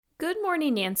Good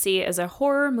Morning Nancy is a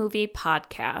horror movie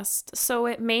podcast, so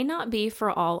it may not be for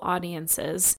all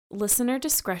audiences. Listener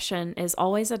discretion is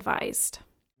always advised.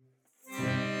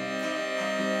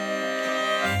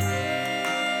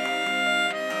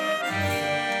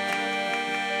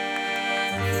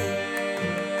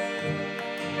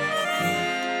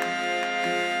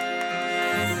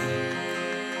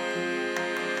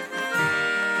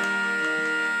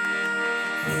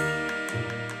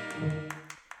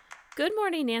 Good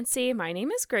morning, Nancy. My name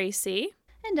is Gracie.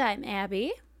 And I'm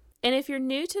Abby. And if you're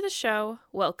new to the show,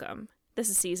 welcome. This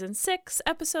is Season 6,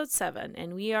 Episode 7,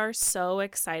 and we are so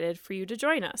excited for you to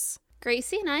join us.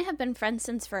 Gracie and I have been friends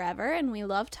since forever, and we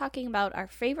love talking about our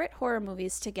favorite horror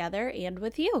movies together and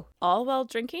with you. All while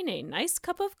drinking a nice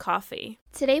cup of coffee.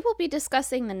 Today we'll be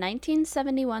discussing the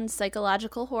 1971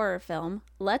 psychological horror film,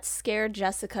 Let's Scare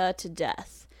Jessica to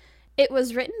Death. It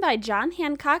was written by John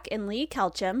Hancock and Lee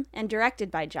Kelcham and directed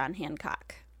by John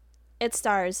Hancock. It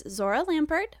stars Zora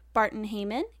Lampert, Barton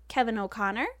Heyman, Kevin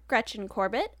O'Connor, Gretchen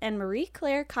Corbett, and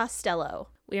Marie-Claire Costello.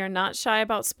 We are not shy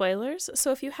about spoilers,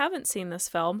 so if you haven't seen this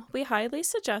film, we highly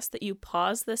suggest that you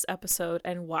pause this episode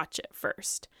and watch it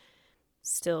first.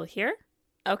 Still here?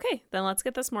 Okay, then let's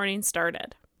get this morning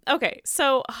started. Okay,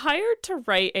 so hired to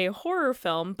write a horror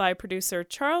film by producer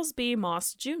Charles B.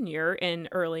 Moss Jr. in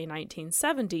early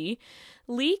 1970,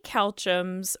 Lee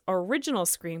Kelcham's original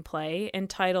screenplay,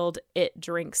 entitled It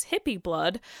Drinks Hippie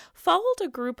Blood, followed a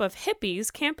group of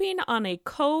hippies camping on a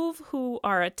cove who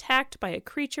are attacked by a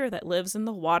creature that lives in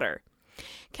the water.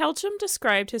 Kelcham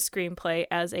described his screenplay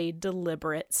as a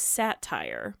deliberate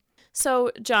satire.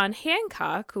 So John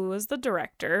Hancock, who was the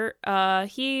director,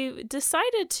 he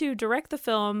decided to direct the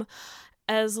film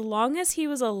as long as he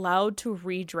was allowed to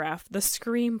redraft the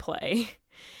screenplay.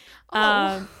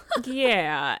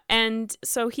 Yeah, and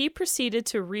so he proceeded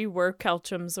to rework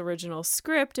Kelcham's original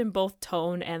script in both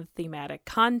tone and thematic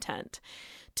content.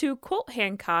 To quote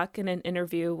Hancock in an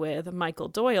interview with Michael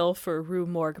Doyle for Rue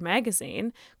Morgue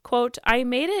magazine, quote, "I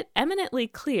made it eminently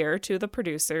clear to the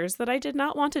producers that I did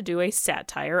not want to do a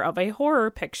satire of a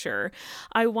horror picture.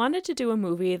 I wanted to do a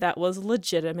movie that was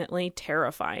legitimately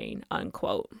terrifying,"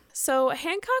 unquote. So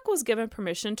Hancock was given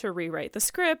permission to rewrite the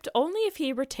script only if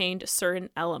he retained certain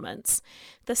elements.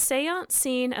 The seance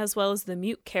scene as well as the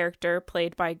mute character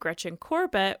played by Gretchen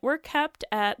Corbett were kept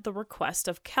at the request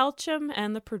of Kelcham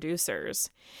and the producers.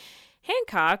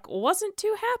 Hancock wasn't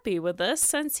too happy with this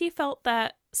since he felt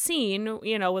that scene,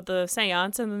 with the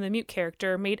seance and then the mute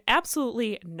character made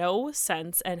absolutely no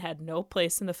sense and had no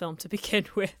place in the film to begin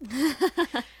with.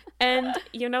 And,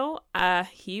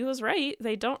 he was right.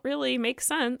 They don't really make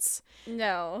sense.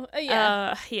 No.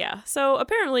 Yeah. So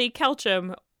apparently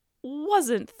Kelcham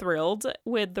wasn't thrilled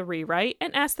with the rewrite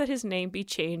and asked that his name be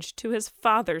changed to his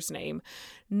father's name,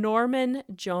 Norman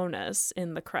Jonas,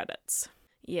 in the credits.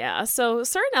 Yeah, so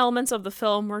certain elements of the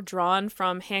film were drawn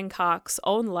from Hancock's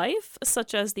own life,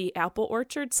 such as the apple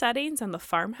orchard settings and the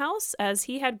farmhouse, as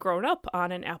he had grown up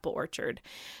on an apple orchard,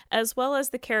 as well as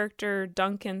the character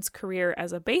Duncan's career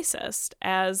as a bassist,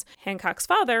 as Hancock's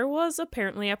father was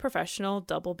apparently a professional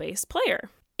double bass player.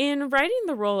 In writing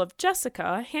the role of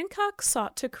Jessica, Hancock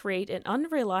sought to create an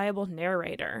unreliable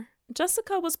narrator.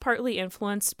 Jessica was partly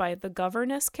influenced by the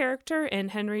governess character in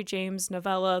Henry James'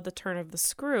 novella The Turn of the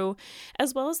Screw,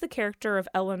 as well as the character of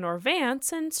Eleanor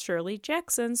Vance in Shirley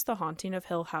Jackson's The Haunting of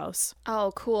Hill House.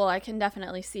 Oh, cool. I can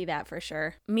definitely see that for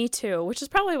sure. Me too, which is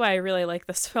probably why I really like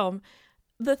this film.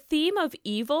 The theme of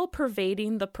evil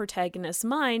pervading the protagonist's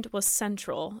mind was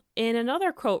central. In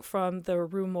another quote from the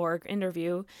Rue Morgue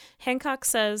interview, Hancock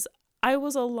says, "I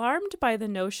was alarmed by the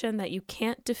notion that you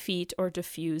can't defeat or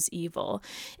diffuse evil.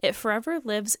 It forever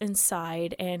lives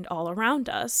inside and all around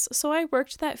us, so I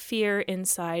worked that fear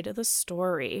inside the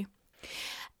story."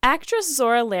 Actress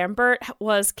Zora Lampert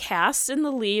was cast in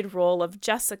the lead role of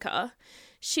Jessica.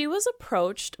 She was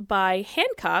approached by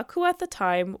Hancock, who at the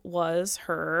time was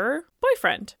her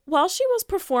boyfriend, while she was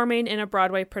performing in a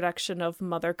Broadway production of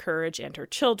Mother Courage and Her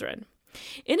Children.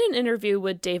 In an interview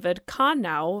with David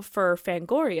Connow for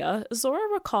Fangoria, Zora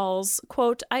recalls,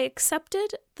 quote, "I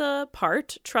accepted the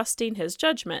part, trusting his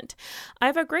judgment. I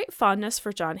have a great fondness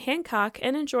for John Hancock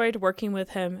and enjoyed working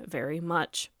with him very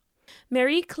much."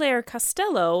 Marie-Claire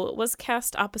Costello was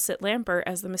cast opposite Lampert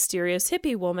as the mysterious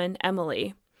hippie woman,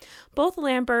 Emily. Both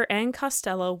Lampert and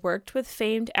Costello worked with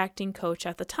famed acting coach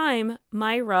at the time,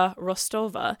 Myra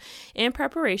Rostova, in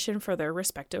preparation for their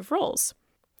respective roles.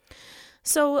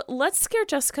 So, Let's Scare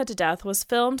Jessica to Death was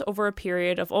filmed over a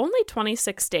period of only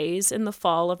 26 days in the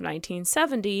fall of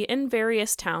 1970 in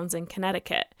various towns in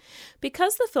Connecticut.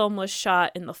 Because the film was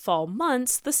shot in the fall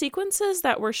months, the sequences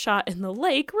that were shot in the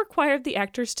lake required the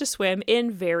actors to swim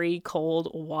in very cold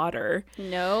water.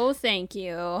 No, thank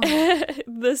you.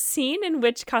 The scene in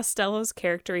which Costello's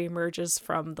character emerges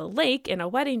from the lake in a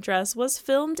wedding dress was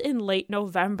filmed in late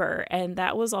November, and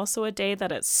that was also a day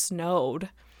that it snowed.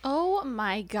 Oh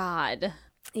my God.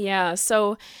 Yeah,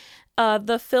 so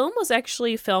the film was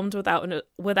actually filmed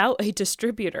without a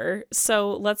distributor,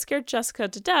 so Let's Scare Jessica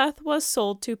to Death was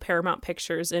sold to Paramount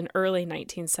Pictures in early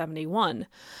 1971.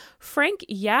 Frank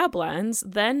Yablans,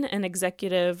 then an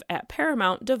executive at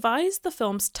Paramount, devised the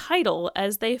film's title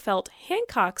as they felt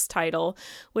Hancock's title,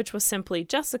 which was simply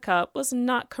Jessica, was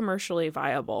not commercially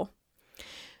viable.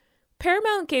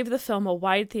 Paramount gave the film a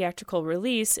wide theatrical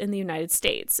release in the United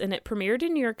States, and it premiered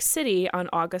in New York City on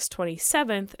August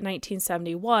 27,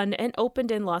 1971, and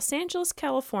opened in Los Angeles,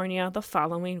 California the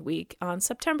following week on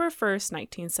September 1st,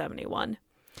 1971.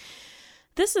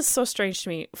 This is so strange to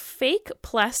me. Fake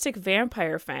plastic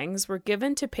vampire fangs were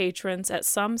given to patrons at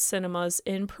some cinemas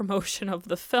in promotion of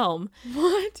the film.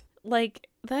 What? Like,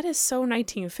 that is so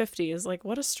 1950s. Like,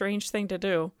 what a strange thing to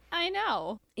do. I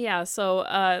know. Yeah, so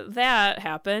that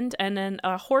happened, and then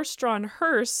a horse-drawn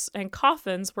hearse and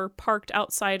coffins were parked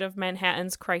outside of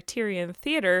Manhattan's Criterion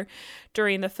Theater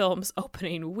during the film's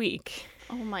opening week.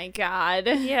 Oh my God.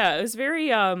 Yeah, it was very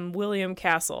William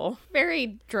Castle.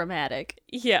 Very dramatic.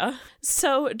 Yeah.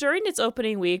 So during its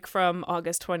opening week from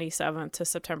August 27th to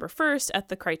September 1st at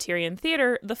the Criterion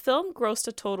Theater, the film grossed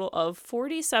a total of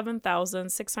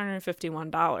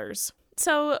 $47,651.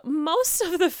 So most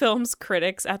of the film's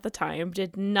critics at the time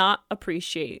did not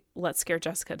appreciate Let's Scare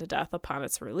Jessica to Death upon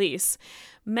its release.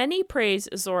 Many praised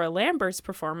Zora Lambert's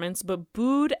performance, but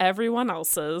booed everyone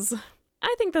else's.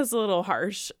 I think that's a little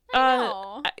harsh. I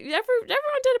know. Everyone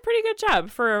did a pretty good job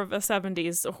for a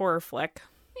 70s horror flick.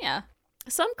 Yeah.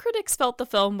 Some critics felt the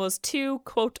film was too,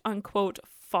 quote-unquote,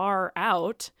 far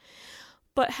out,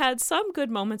 but had some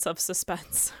good moments of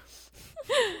suspense.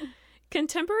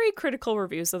 Contemporary critical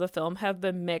reviews of the film have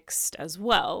been mixed as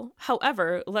well.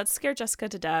 However, Let's Scare Jessica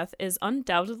to Death is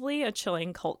undoubtedly a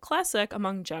chilling cult classic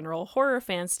among general horror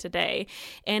fans today,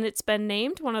 and it's been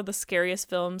named one of the scariest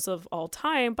films of all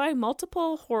time by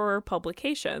multiple horror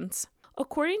publications.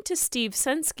 According to Steve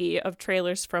Sensky of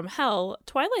Trailers from Hell,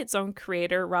 Twilight Zone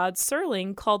creator Rod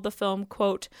Serling called the film,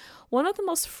 quote, one of the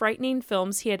most frightening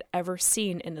films he had ever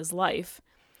seen in his life.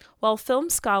 While film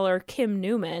scholar Kim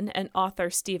Newman and author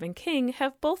Stephen King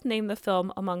have both named the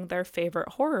film among their favorite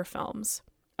horror films.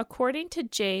 According to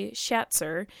Jay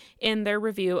Schatzer, in their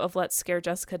review of Let's Scare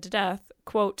Jessica to Death,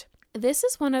 quote, this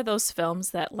is one of those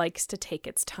films that likes to take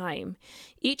its time.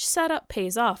 Each setup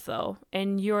pays off, though,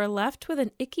 and you're left with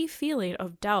an icky feeling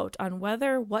of doubt on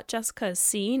whether what Jessica is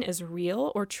seeing is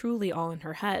real or truly all in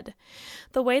her head.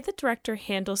 The way the director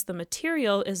handles the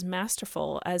material is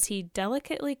masterful, as he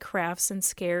delicately crafts and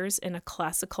scares in a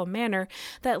classical manner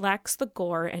that lacks the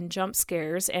gore and jump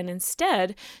scares, and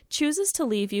instead chooses to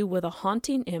leave you with a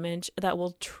haunting image that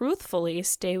will truthfully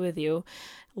stay with you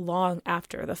long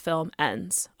after the film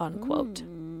ends, unquote.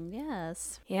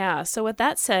 Yes. Yeah, so with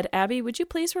that said, Abby, would you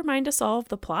please remind us all of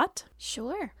the plot?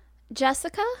 Sure.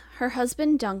 Jessica, her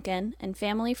husband Duncan, and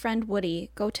family friend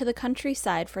Woody go to the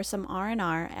countryside for some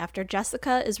R&R after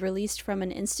Jessica is released from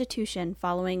an institution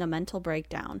following a mental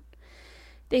breakdown.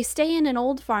 They stay in an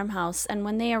old farmhouse, and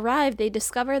when they arrive, they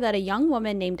discover that a young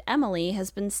woman named Emily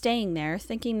has been staying there,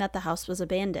 thinking that the house was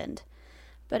abandoned.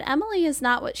 But Emily is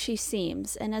not what she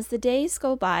seems, and as the days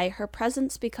go by, her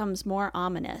presence becomes more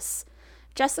ominous.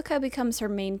 Jessica becomes her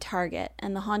main target,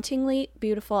 and the hauntingly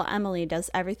beautiful Emily does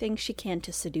everything she can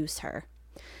to seduce her.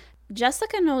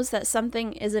 Jessica knows that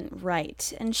something isn't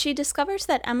right, and she discovers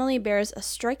that Emily bears a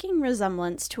striking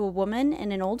resemblance to a woman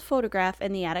in an old photograph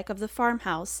in the attic of the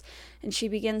farmhouse, and she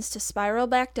begins to spiral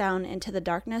back down into the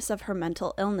darkness of her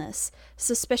mental illness,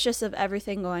 suspicious of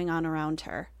everything going on around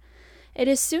her. It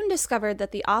is soon discovered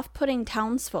that the off-putting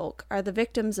townsfolk are the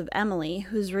victims of Emily,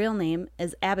 whose real name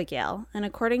is Abigail, and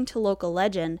according to local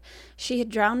legend, she had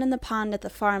drowned in the pond at the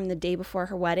farm the day before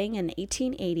her wedding in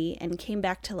 1880 and came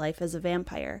back to life as a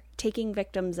vampire, taking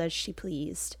victims as she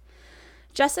pleased.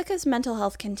 Jessica's mental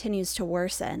health continues to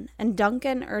worsen, and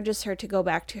Duncan urges her to go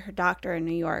back to her doctor in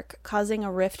New York, causing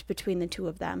a rift between the two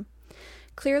of them.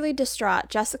 Clearly distraught,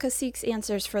 Jessica seeks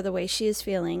answers for the way she is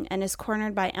feeling and is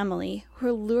cornered by Emily,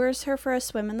 who lures her for a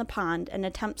swim in the pond and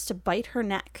attempts to bite her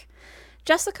neck.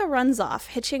 Jessica runs off,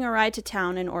 hitching a ride to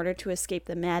town in order to escape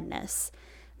the madness.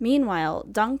 Meanwhile,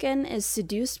 Duncan is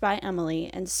seduced by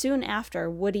Emily, and soon after,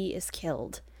 Woody is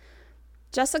killed.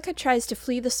 Jessica tries to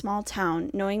flee the small town,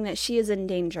 knowing that she is in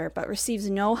danger, but receives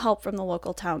no help from the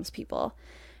local townspeople.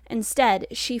 Instead,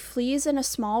 she flees in a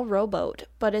small rowboat,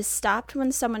 but is stopped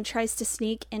when someone tries to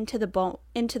sneak into the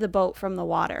boat from the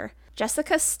water.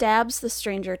 Jessica stabs the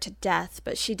stranger to death,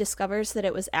 but she discovers that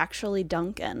it was actually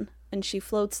Duncan, and she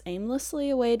floats aimlessly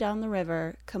away down the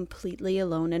river, completely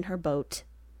alone in her boat.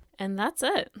 And that's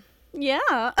it.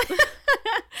 Yeah.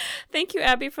 Thank you,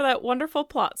 Abby, for that wonderful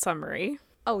plot summary.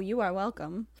 Oh, you are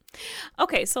welcome.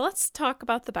 Okay, so let's talk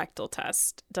about the Bechdel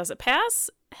test. Does it pass?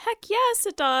 Heck yes,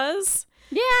 it does.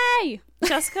 Yay!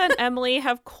 Jessica and Emily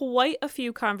have quite a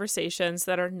few conversations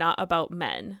that are not about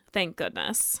men. Thank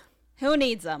goodness. Who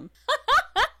needs them?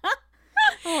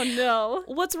 Oh, no.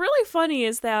 What's really funny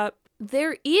is that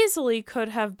there easily could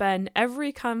have been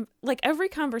every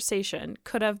conversation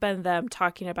could have been them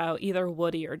talking about either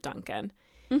Woody or Duncan.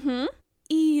 Mm-hmm.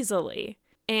 Easily.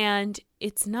 And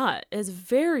it's not. It's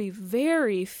very,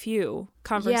 very few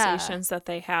conversations that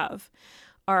they have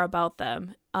are about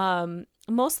them.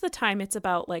 Most of the time it's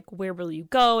about like, where will you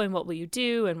go and what will you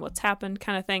do and what's happened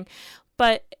kind of thing.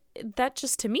 But that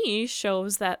just to me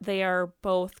shows that they are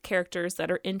both characters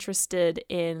that are interested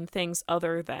in things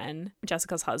other than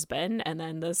Jessica's husband and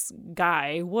then this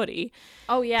guy, Woody.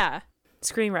 Oh, yeah.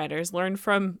 Screenwriters learn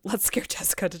from Let's Scare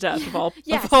Jessica to Death of all,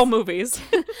 Yes. of all movies.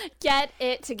 Get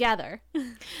it together.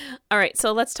 All right,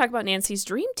 so let's talk about Nancy's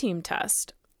Dream Team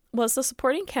test. Was the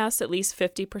supporting cast at least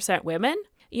 50% women?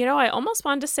 You know, I almost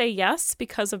wanted to say yes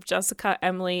because of Jessica,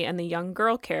 Emily, and the young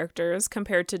girl characters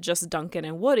compared to just Duncan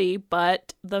and Woody,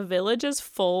 but the village is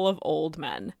full of old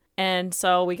men. And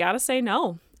so we gotta say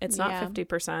no. It's not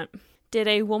 50%. Did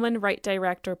a woman write,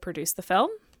 direct, or produce the film?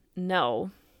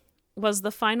 No. Was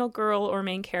the final girl or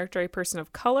main character a person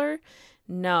of color?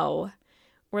 No.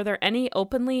 Were there any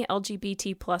openly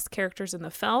LGBT plus characters in the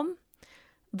film?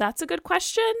 That's a good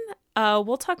question.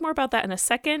 We'll talk more about that in a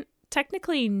second.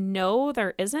 Technically, no,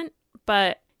 there isn't.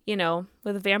 But, you know,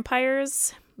 with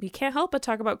vampires, we can't help but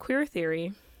talk about queer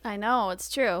theory. I know, it's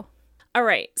true. All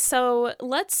right, so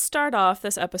let's start off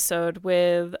this episode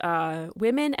with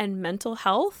women and mental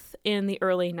health in the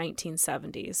early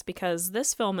 1970s, because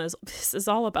this is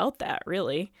all about that,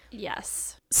 really.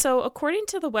 Yes. So according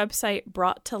to the website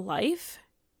Brought to Life,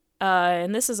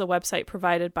 and this is a website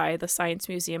provided by the Science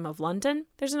Museum of London,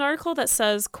 there's an article that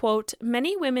says, quote,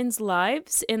 many women's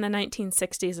lives in the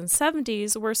 1960s and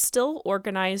 70s were still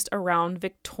organized around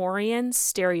Victorian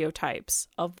stereotypes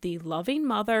of the loving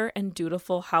mother and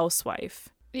dutiful housewife.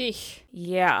 Eesh.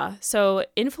 Yeah, so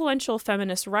influential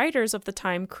feminist writers of the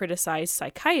time criticized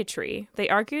psychiatry. They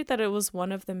argued that it was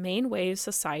one of the main ways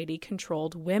society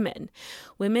controlled women.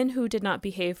 Women who did not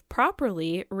behave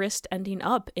properly risked ending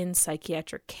up in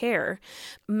psychiatric care.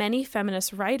 Many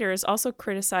feminist writers also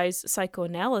criticized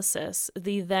psychoanalysis,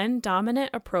 the then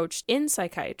dominant approach in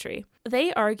psychiatry.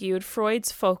 They argued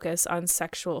Freud's focus on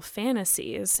sexual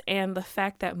fantasies and the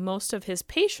fact that most of his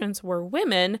patients were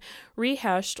women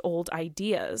rehashed old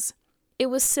ideas. It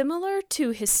was similar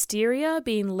to hysteria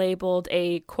being labeled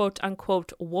a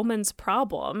quote-unquote woman's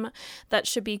problem that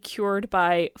should be cured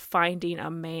by finding a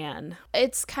man.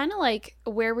 It's kind of like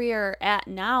where we are at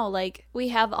now. Like, we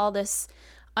have all this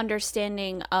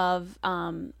understanding of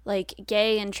like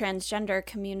gay and transgender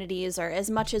communities, or as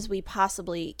much as we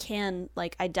possibly can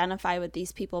like identify with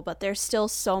these people, but there's still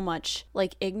so much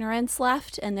like ignorance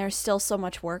left and there's still so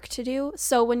much work to do.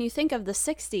 So when you think of the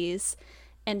 60s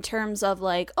in terms of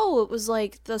like, oh, it was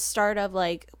like the start of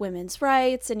like women's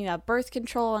rights and you have birth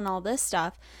control and all this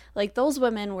stuff, like those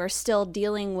women were still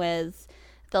dealing with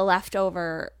the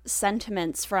leftover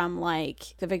sentiments from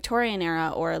like the Victorian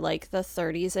era or like the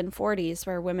 30s and 40s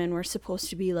where women were supposed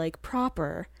to be like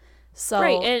proper. So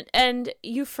right, and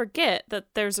you forget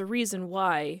that there's a reason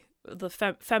why the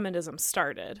feminism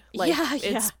started. Like,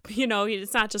 it's you know,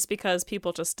 it's not just because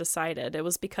people just decided. It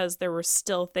was because there were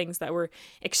still things that were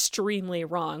extremely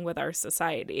wrong with our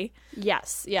society.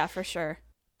 Yes, yeah, for sure.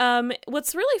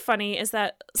 What's really funny is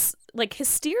that like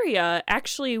hysteria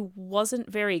actually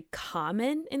wasn't very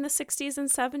common in the 60s and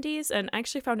 70s, and I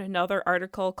actually found another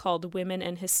article called Women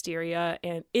and Hysteria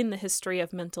and in the History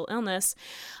of Mental Illness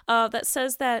that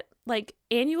says that like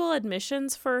annual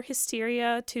admissions for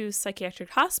hysteria to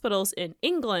psychiatric hospitals in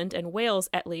England and Wales,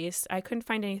 at least, I couldn't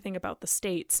find anything about the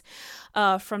States,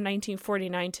 from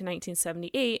 1949 to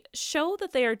 1978, show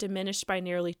that they are diminished by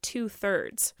nearly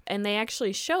 2/3. And they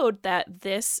actually showed that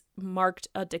this marked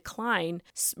a decline.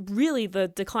 Really, the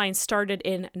decline started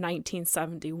in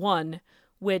 1971,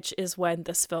 which is when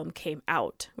this film came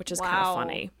out, which is kind of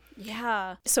funny.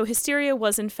 Yeah. So hysteria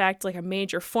was in fact like a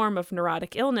major form of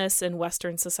neurotic illness in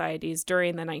Western societies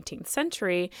during the 19th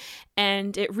century,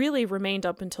 and it really remained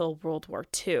up until World War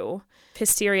II.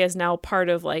 Hysteria is now part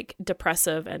of like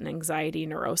depressive and anxiety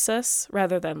neurosis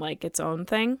rather than like its own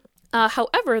thing.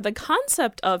 However, the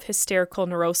concept of hysterical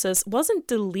neurosis wasn't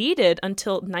deleted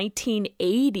until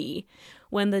 1980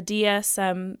 when the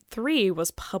DSM-3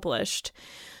 was published.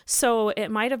 So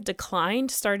it might have declined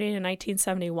starting in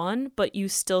 1971, but you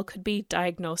still could be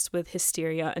diagnosed with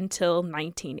hysteria until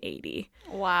 1980.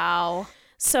 Wow.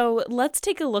 So let's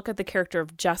take a look at the character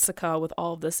of Jessica with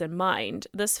all of this in mind.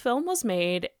 This film was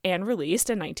made and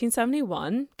released in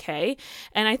 1971, okay?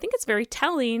 And I think it's very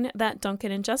telling that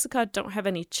Duncan and Jessica don't have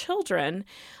any children.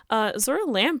 Zora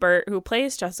Lambert, who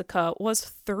plays Jessica, was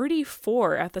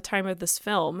 34 at the time of this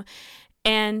film.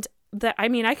 And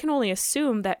I can only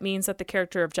assume that means that the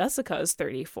character of Jessica is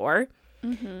 34.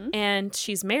 Mm-hmm. And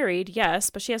she's married, yes,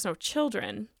 but she has no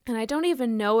children. And I don't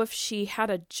even know if she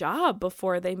had a job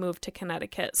before they moved to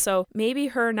Connecticut. So maybe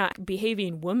her not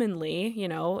behaving womanly,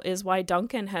 is why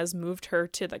Duncan has moved her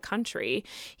to the country.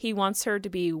 He wants her to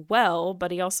be well,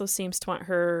 but he also seems to want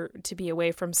her to be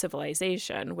away from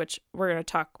civilization, which we're going to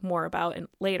talk more about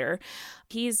later.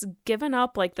 He's given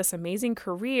up like this amazing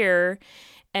career,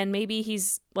 and maybe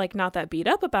he's like not that beat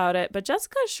up about it, but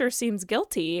Jessica sure seems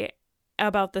guilty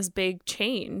about this big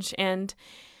change. And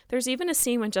there's even a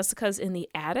scene when Jessica's in the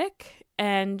attic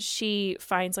and she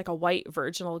finds like a white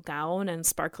virginal gown and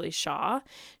sparkly shawl.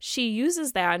 She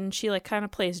uses that and she like kind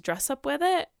of plays dress up with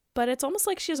it, but it's almost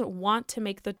like she doesn't want to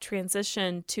make the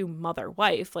transition to mother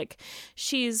wife. Like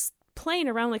she's playing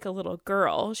around like a little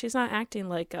girl. She's not acting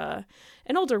like an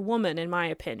older woman, in my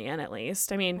opinion, at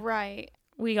least. I mean, right.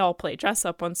 We all play dress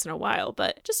up once in a while,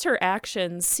 but just her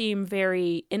actions seem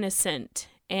very innocent.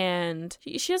 And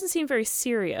she doesn't seem very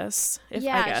serious, I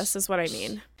guess is what I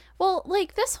mean. Well,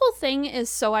 like, this whole thing is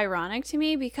so ironic to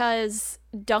me because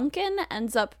Duncan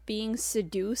ends up being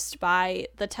seduced by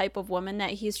the type of woman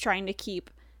that he's trying to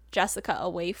keep Jessica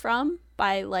away from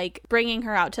by, like, bringing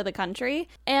her out to the country.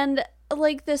 And,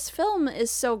 like, this film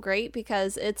is so great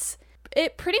because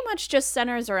it pretty much just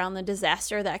centers around the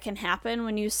disaster that can happen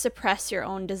when you suppress your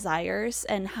own desires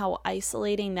and how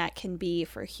isolating that can be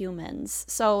for humans.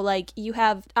 So, like, you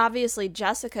have obviously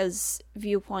Jessica's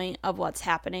viewpoint of what's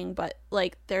happening, but,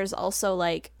 like, there's also,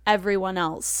 like, everyone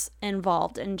else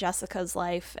involved in Jessica's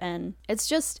life. And it's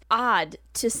just odd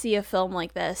to see a film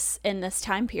like this in this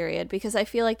time period because I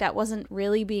feel like that wasn't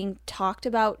really being talked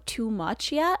about too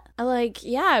much yet.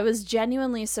 I was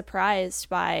genuinely surprised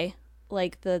by,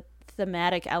 like, the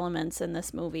thematic elements in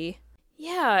this movie.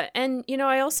 Yeah, and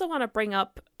I also want to bring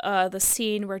up the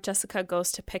scene where Jessica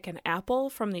goes to pick an apple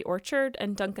from the orchard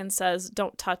and Duncan says,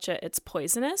 "Don't touch it, it's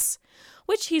poisonous,"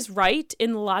 which he's right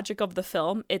in the logic of the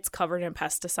film. It's covered in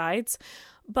pesticides.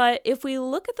 But if we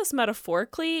look at this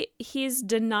metaphorically, he's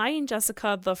denying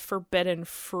Jessica the forbidden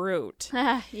fruit.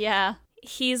 Yeah.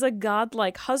 He's a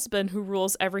godlike husband who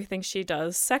rules everything she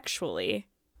does sexually.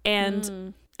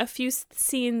 And a few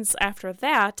scenes after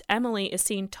that, Emily is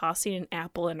seen tossing an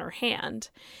apple in her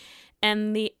hand.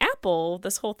 And the apple,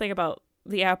 this whole thing about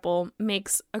the apple,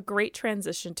 makes a great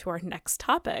transition to our next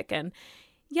topic. And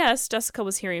yes, Jessica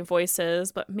was hearing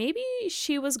voices, but maybe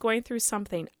she was going through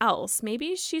something else.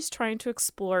 Maybe she's trying to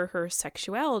explore her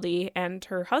sexuality, and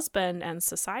her husband and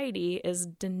society is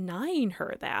denying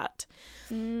her that.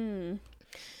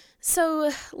 So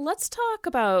let's talk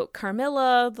about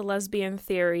Carmilla, the lesbian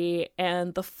theory,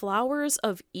 and the flowers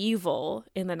of evil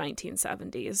in the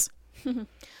 1970s.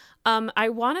 I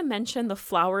want to mention the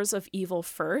flowers of evil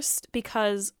first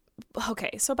because,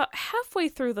 so about halfway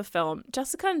through the film,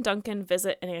 Jessica and Duncan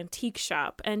visit an antique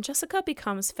shop, and Jessica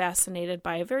becomes fascinated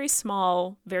by a very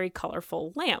small, very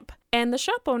colorful lamp. And the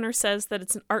shop owner says that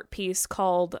it's an art piece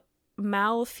called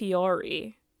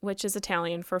Malfiori, which is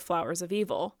Italian for flowers of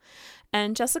evil.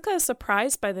 And Jessica is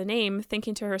surprised by the name,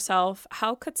 thinking to herself,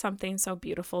 how could something so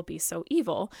beautiful be so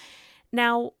evil?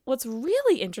 Now, what's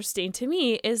really interesting to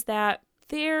me is that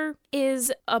there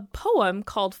is a poem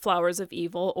called Flowers of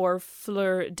Evil, or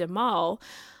Fleurs de Mal,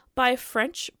 by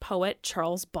French poet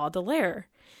Charles Baudelaire.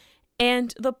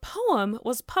 And the poem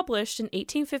was published in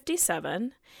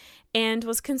 1857 and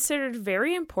was considered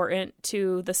very important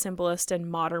to the symbolist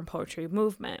and modern poetry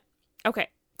movement. Okay.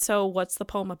 So what's the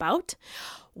poem about?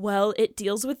 Well, it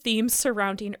deals with themes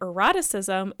surrounding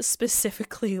eroticism,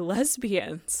 specifically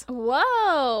lesbians. Whoa!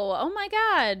 Oh my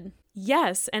God.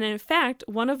 Yes, and in fact,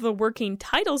 one of the working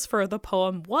titles for the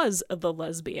poem was The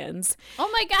Lesbians.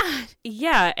 Oh my God.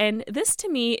 Yeah, and this to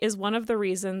me is one of the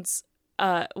reasons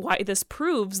why this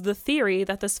proves the theory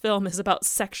that this film is about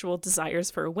sexual desires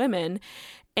for women,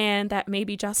 and that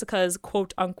maybe Jessica's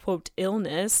quote-unquote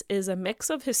illness is a mix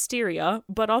of hysteria,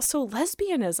 but also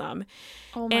lesbianism.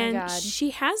 Oh my and God.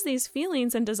 She has these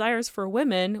feelings and desires for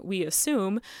women, we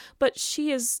assume, but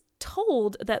she is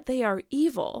told that they are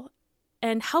evil.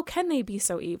 And how can they be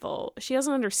so evil? She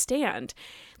doesn't understand.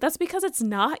 That's because it's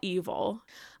not evil.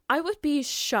 I would be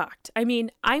shocked. I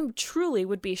mean, I truly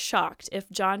would be shocked if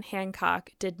John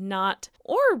Hancock did not,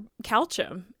 or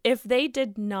Kalchum, if they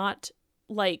did not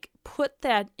like put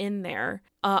that in there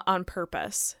on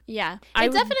purpose. Yeah.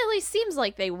 It definitely seems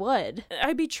like they would.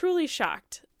 I'd be truly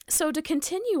shocked. So to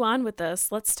continue on with this,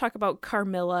 let's talk about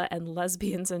Carmilla and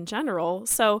lesbians in general.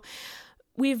 So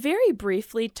we very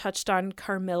briefly touched on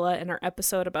Carmilla in our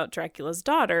episode about Dracula's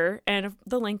daughter, and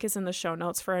the link is in the show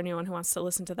notes for anyone who wants to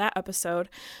listen to that episode.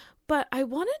 But I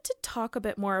wanted to talk a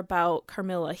bit more about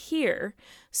Carmilla here.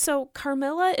 So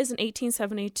Carmilla is an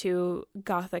 1872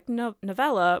 Gothic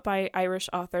novella by Irish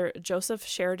author Joseph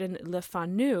Sheridan Le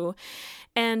Fanu,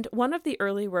 and one of the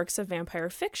early works of vampire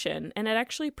fiction, and it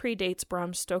actually predates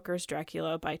Bram Stoker's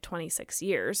Dracula by 26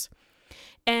 years.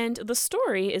 And the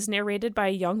story is narrated by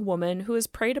a young woman who is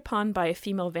preyed upon by a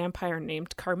female vampire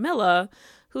named Carmilla,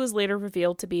 who is later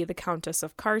revealed to be the Countess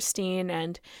of Karstein,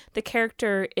 and the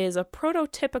character is a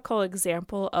prototypical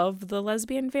example of the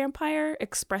lesbian vampire,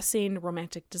 expressing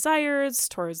romantic desires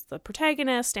towards the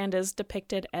protagonist, and is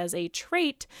depicted as a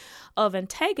trait of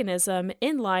antagonism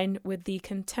in line with the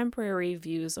contemporary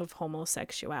views of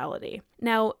homosexuality.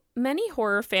 Now, many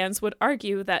horror fans would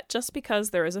argue that just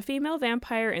because there is a female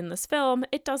vampire in this film,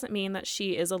 it doesn't mean that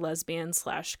she is a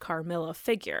lesbian/Carmilla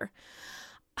figure.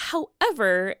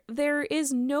 However, there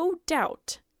is no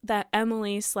doubt that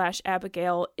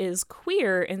Emily/Abigail is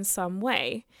queer in some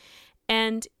way.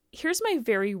 And here's my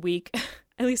very weak,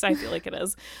 at least I feel like it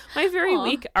is, my very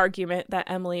weak argument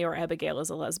that Emily or Abigail is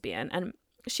a lesbian. And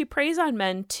she preys on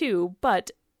men too,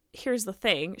 but here's the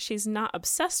thing, she's not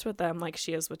obsessed with them like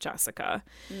she is with Jessica.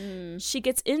 She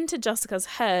gets into Jessica's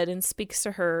head and speaks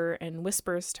to her and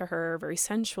whispers to her very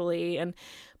sensually, and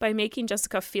by making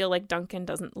Jessica feel like Duncan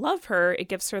doesn't love her, it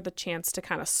gives her the chance to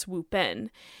kind of swoop in.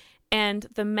 And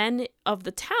the men of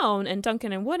the town and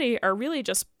Duncan and Woody are really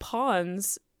just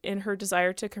pawns in her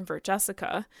desire to convert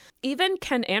Jessica. Even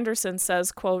Ken Anderson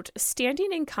says, quote,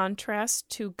 standing in contrast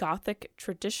to Gothic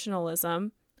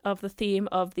traditionalism of the theme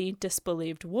of the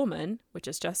disbelieved woman, which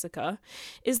is Jessica,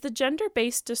 is the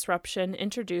gender-based disruption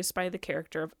introduced by the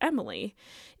character of Emily.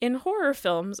 In horror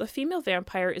films, a female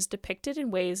vampire is depicted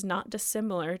in ways not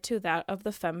dissimilar to that of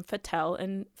the femme fatale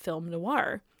in film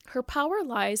noir. Her power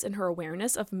lies in her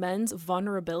awareness of men's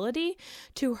vulnerability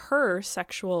to her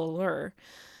sexual allure.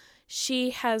 She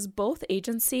has both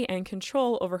agency and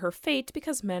control over her fate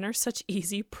because men are such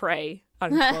easy prey,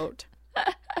 unquote.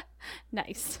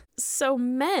 Nice. So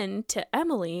men, to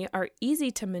Emily, are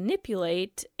easy to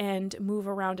manipulate and move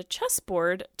around a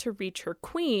chessboard to reach her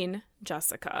queen,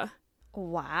 Jessica.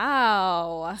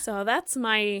 Wow. So that's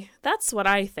what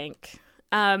I think.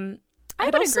 I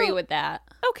would agree with that.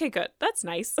 Okay, good. That's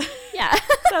nice. Yeah.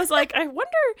 So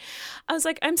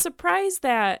I'm surprised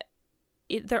that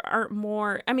there aren't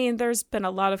more. I mean, there's been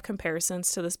a lot of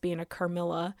comparisons to this being a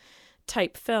Carmilla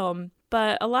type film,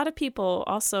 but a lot of people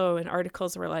also in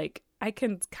articles were like, I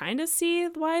can kind of see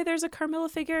why there's a Carmilla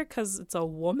figure because it's a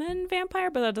woman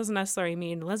vampire, but that doesn't necessarily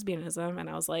mean lesbianism. And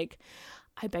I was like,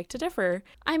 I beg to differ.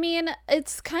 I mean,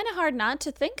 it's kind of hard not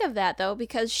to think of that, though,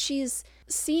 because she's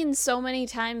seen so many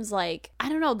times, like, I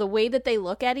don't know, the way that they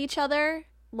look at each other.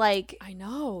 Like, I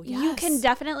know, yes. You can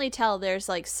definitely tell there's,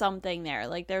 like, something there.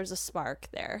 Like, there's a spark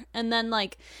there. And then,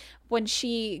 like, when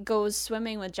she goes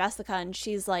swimming with Jessica and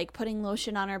she's, like, putting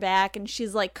lotion on her back and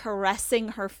she's, like,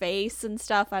 caressing her face and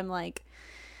stuff, I'm like,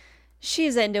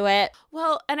 she's into it.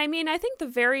 Well, and I mean, I think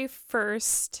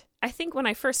when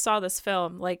I first saw this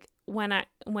film, like,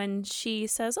 when she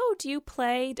says, oh, do you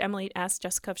play? Emily asks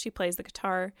Jessica if she plays the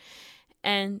guitar.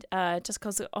 And Jessica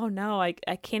goes, oh no, I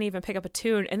can't even pick up a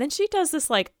tune. And then she does this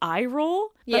like eye roll.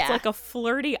 That's like a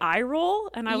flirty eye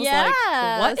roll. And I was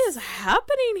like, what is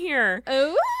happening here?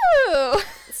 Ooh.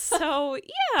 So,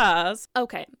 yeah.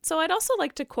 Okay. So I'd also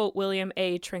like to quote William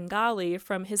A. Tringali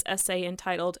from his essay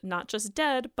entitled Not Just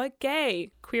Dead, But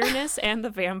Gay, Queerness and the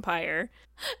Vampire.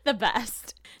 The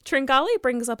best. Tringali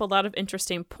brings up a lot of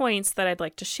interesting points that I'd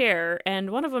like to share, and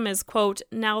one of them is, quote,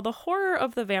 now the horror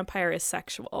of the vampire is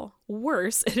sexual.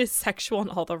 Worse, it is sexual in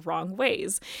all the wrong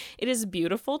ways. It is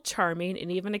beautiful, charming,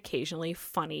 and even occasionally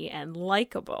funny and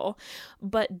likable,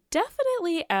 but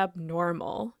definitely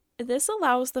abnormal. this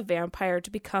allows the vampire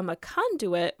to become a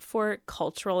conduit for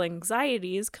cultural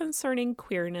anxieties concerning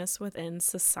queerness within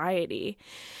society.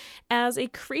 As a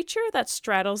creature that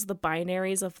straddles the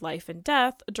binaries of life and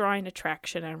death, drawing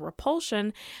attraction and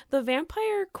repulsion, the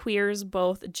vampire queers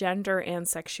both gender and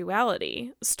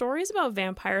sexuality. Stories about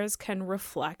vampires can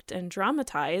reflect and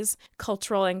dramatize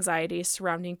cultural anxieties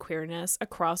surrounding queerness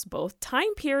across both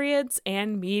time periods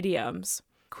and mediums.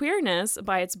 Queerness,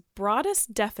 by its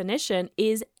broadest definition,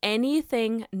 is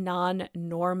anything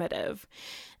non-normative.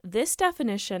 This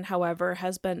definition, however,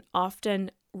 has been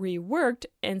often reworked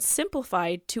and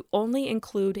simplified to only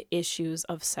include issues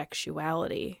of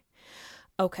sexuality.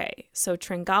 Okay, so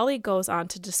Tringali goes on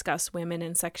to discuss women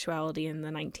and sexuality in the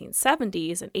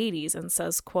 1970s and 80s and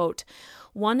says, quote,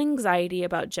 "One anxiety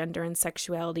about gender and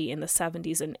sexuality in the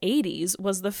 70s and 80s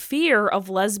was the fear of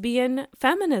lesbian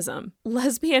feminism.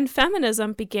 Lesbian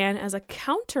feminism began as a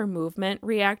counter movement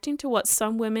reacting to what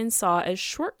some women saw as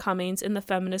shortcomings in the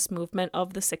feminist movement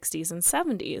of the 60s and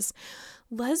 70s.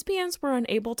 Lesbians were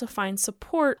unable to find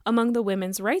support among the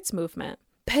women's rights movement.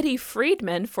 Betty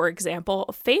Friedman, for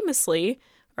example, famously,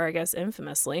 or I guess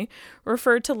infamously,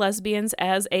 referred to lesbians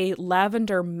as a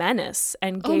lavender menace,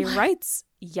 and gay rights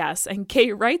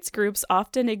groups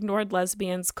often ignored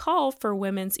lesbians' call for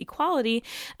women's equality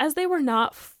as they were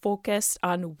not focused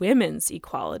on women's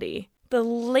equality. The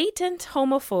latent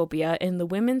homophobia in the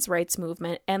women's rights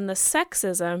movement and the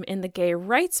sexism in the gay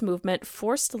rights movement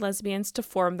forced lesbians to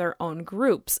form their own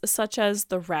groups, such as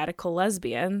the radical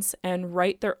lesbians, and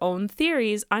write their own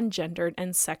theories on gendered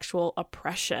and sexual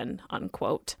oppression,"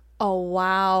 unquote. Oh,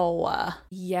 wow.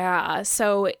 Yeah,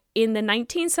 so in the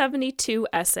 1972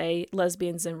 essay,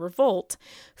 Lesbians in Revolt,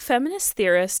 feminist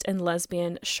theorist and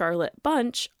lesbian Charlotte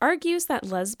Bunch argues that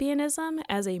lesbianism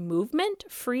as a movement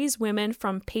frees women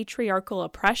from patriarchal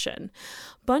oppression.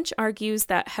 Bunch argues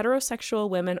that heterosexual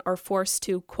women are forced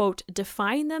to, quote,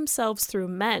 "define themselves through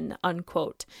men,"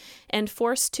 unquote, and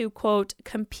forced to, quote,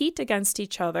 "compete against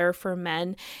each other for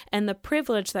men and the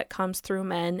privilege that comes through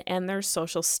men and their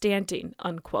social standing,"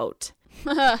 unquote.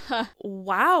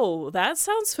 Wow, that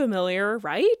sounds familiar,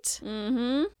 right?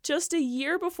 Mm-hmm. Just a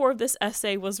year before this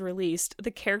essay was released,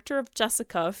 the character of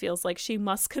Jessica feels like she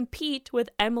must compete with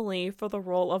Emily for the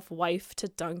role of wife to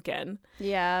Duncan.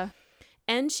 Yeah.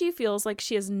 And she feels like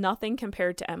she is nothing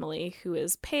compared to Emily, who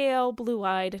is pale,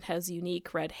 blue-eyed, and has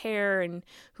unique red hair, and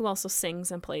who also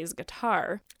sings and plays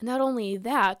guitar. Not only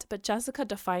that, but Jessica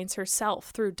defines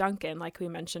herself through Duncan, like we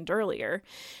mentioned earlier.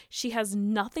 She has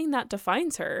nothing that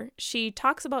defines her. She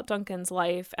talks about Duncan's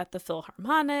life at the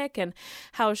Philharmonic, and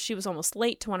how she was almost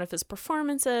late to one of his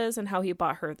performances, and how he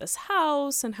bought her this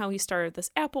house, and how he started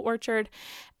this apple orchard.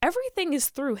 Everything is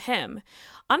through him.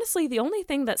 Honestly, the only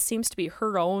thing that seems to be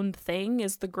her own thing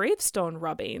is the gravestone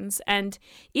rubbings, and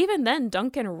even then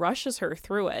Duncan rushes her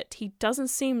through it. He doesn't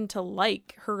seem to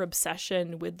like her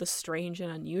obsession with the strange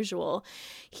and unusual.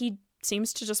 He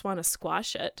seems to just want to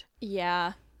squash it.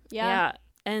 Yeah.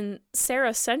 And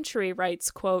Sarah Century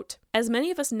writes, quote, "As many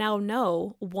of us now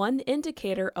know, one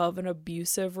indicator of an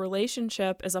abusive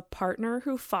relationship is a partner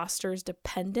who fosters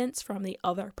dependence from the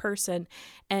other person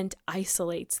and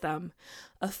isolates them,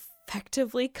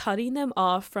 effectively cutting them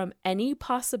off from any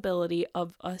possibility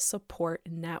of a support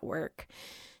network.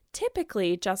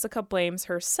 Typically, Jessica blames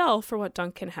herself for what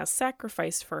Duncan has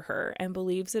sacrificed for her and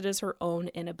believes it is her own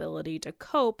inability to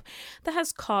cope that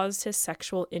has caused his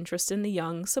sexual interest in the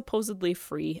young, supposedly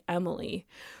free Emily.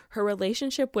 Her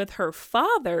relationship with her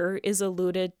father is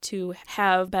alluded to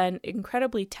have been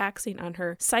incredibly taxing on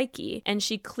her psyche, and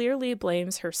she clearly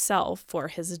blames herself for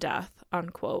his death,"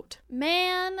 unquote.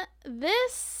 Man,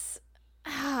 this...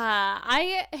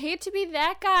 I hate to be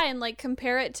that guy and, like,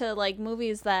 compare it to, like,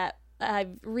 movies that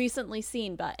I've recently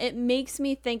seen, but it makes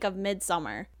me think of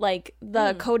Midsommar, like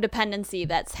the codependency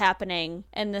that's happening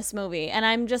in this movie. And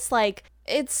I'm just like,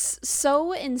 it's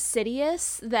so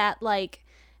insidious that, like,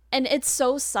 and it's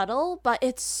so subtle, but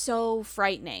it's so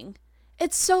frightening.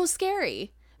 It's so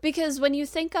scary. Because when you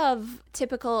think of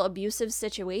typical abusive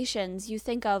situations, you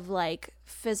think of, like,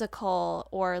 physical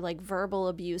or, like, verbal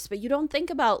abuse, but you don't think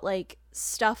about, like,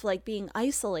 stuff like being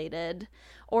isolated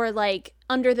or, like,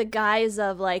 under the guise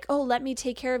of, like, oh, let me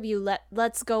take care of you,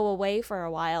 let's go away for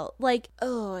a while. Like,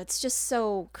 oh, it's just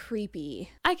so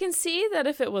creepy. I can see that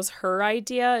if it was her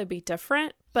idea, it'd be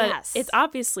different, but Yes. It's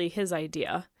obviously his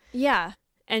idea. Yeah.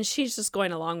 And she's just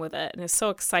going along with it and is so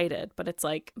excited, but it's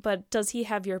like, but does he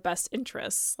have your best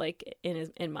interests, like,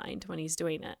 in mind when he's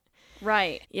doing it?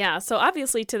 Right. Yeah, so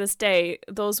obviously to this day,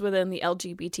 those within the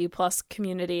LGBT plus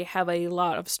community have a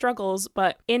lot of struggles,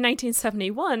 but in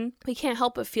 1971, we can't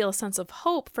help but feel a sense of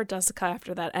hope for Jessica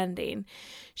after that ending.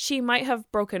 She might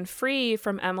have broken free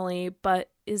from Emily,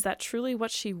 but is that truly what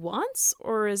she wants,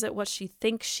 or is it what she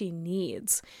thinks she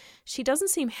needs? She doesn't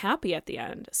seem happy at the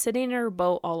end, sitting in her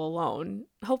boat all alone.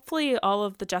 Hopefully all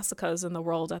of the Jessicas in the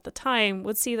world at the time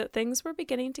would see that things were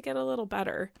beginning to get a little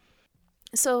better.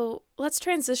 So let's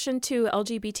transition to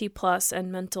LGBT plus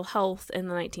and mental health in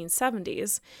the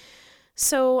 1970s.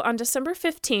 So on December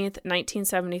 15th,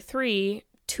 1973,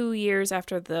 2 years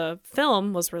after the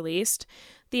film was released,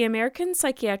 the American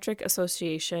Psychiatric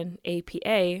Association,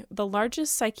 APA, the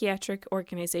largest psychiatric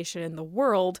organization in the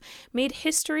world, made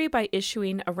history by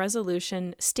issuing a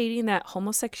resolution stating that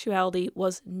homosexuality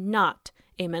was not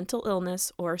a mental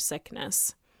illness or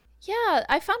sickness. Yeah,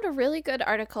 I found a really good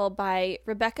article by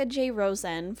Rebecca J.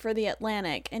 Rosen for The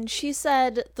Atlantic, and she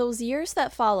said those years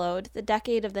that followed, the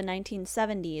decade of the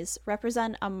 1970s,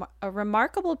 represent a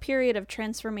remarkable period of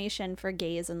transformation for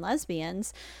gays and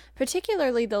lesbians,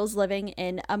 particularly those living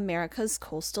in America's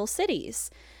coastal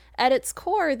cities. At its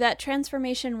core, that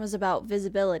transformation was about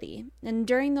visibility, and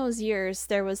during those years,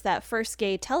 there was that first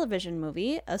gay television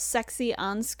movie, a sexy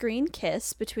on-screen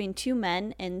kiss between two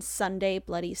men in Sunday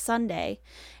Bloody Sunday,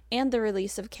 and the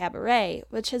release of Cabaret,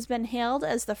 which has been hailed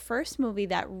as the first movie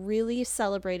that really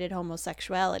celebrated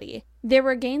homosexuality. There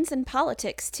were gains in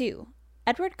politics, too.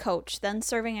 Edward Koch, then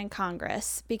serving in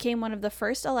Congress, became one of the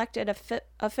first elected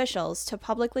officials to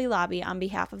publicly lobby on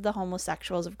behalf of the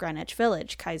homosexuals of Greenwich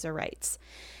Village, Kaiser writes.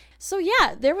 So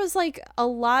yeah, there was like a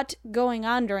lot going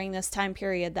on during this time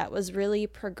period that was really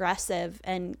progressive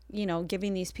and, you know,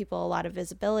 giving these people a lot of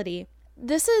visibility.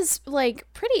 This is like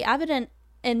pretty evident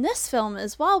in this film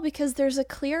as well because there's a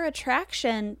clear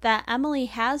attraction that Emily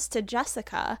has to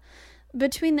Jessica.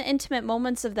 Between the intimate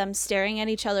moments of them staring at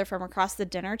each other from across the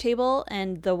dinner table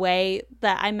and the way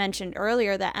that I mentioned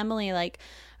earlier that Emily like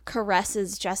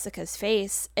caresses Jessica's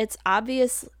face, it's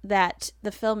obvious that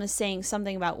the film is saying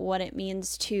something about what it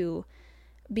means to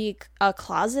be a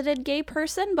closeted gay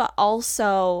person, but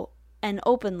also an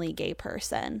openly gay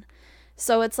person.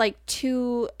 So it's like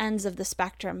two ends of the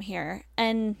spectrum here.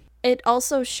 And it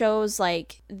also shows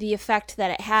like the effect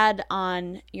that it had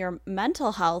on your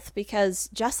mental health because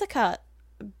Jessica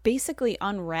basically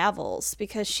unravels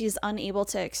because she's unable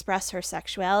to express her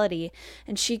sexuality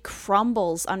and she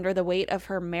crumbles under the weight of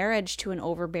her marriage to an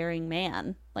overbearing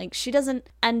man. Like she doesn't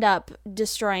end up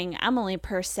destroying Emily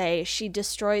per se, she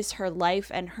destroys her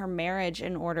life and her marriage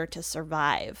in order to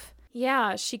survive.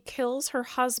 Yeah, she kills her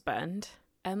husband.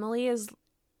 Emily is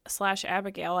 /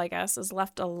 Abigail, I guess, is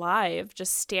left alive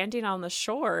just standing on the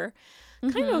shore.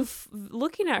 Kind of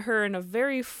looking at her in a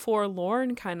very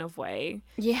forlorn kind of way.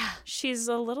 Yeah. She's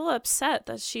a little upset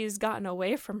that she's gotten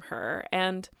away from her.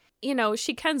 And, you know,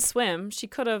 she can swim. She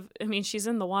could have, I mean, she's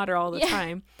in the water all the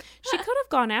time. She could have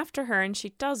gone after her and she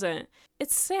doesn't.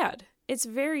 It's sad. It's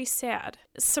very sad.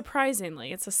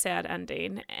 Surprisingly, it's a sad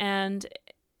ending. And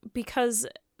because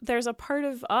there's a part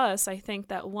of us, I think,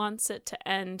 that wants it to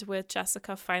end with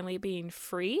Jessica finally being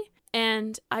free.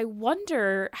 And I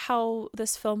wonder how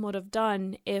this film would have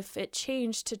done if it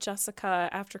changed to Jessica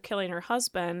after killing her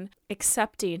husband,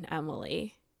 accepting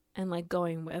Emily and like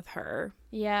going with her.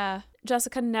 Yeah.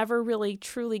 Jessica never really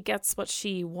truly gets what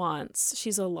she wants.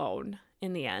 She's alone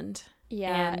in the end.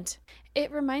 Yeah. And it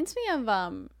reminds me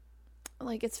of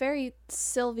like it's very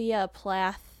Sylvia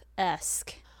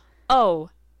Plath-esque. Oh,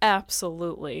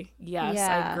 absolutely. Yes,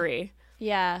 yeah. I agree.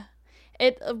 Yeah.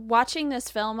 Watching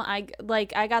this film, I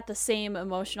got the same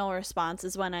emotional response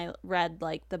as when I read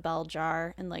like The Bell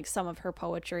Jar and like some of her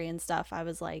poetry and stuff. I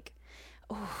was like,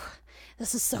 oh,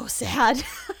 this is so sad.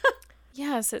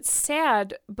 Yes, it's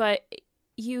sad, but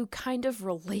you kind of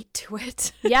relate to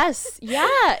it. Yes.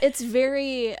 Yeah. It's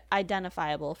very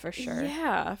identifiable for sure.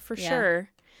 Yeah, for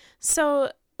sure.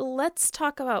 So let's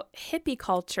talk about hippie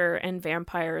culture and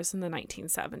vampires in the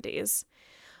 1970s.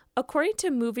 According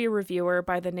to movie reviewer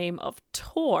by the name of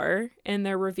Tor, in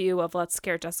their review of Let's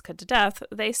Scare Jessica to Death,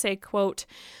 they say, quote,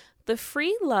 "The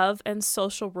free love and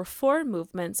social reform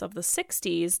movements of the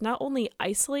 60s not only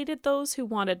isolated those who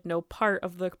wanted no part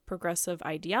of the progressive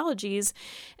ideologies,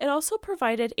 it also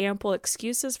provided ample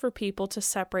excuses for people to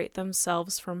separate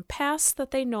themselves from pasts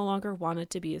that they no longer wanted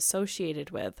to be associated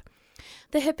with.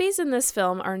 The hippies in this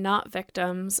film are not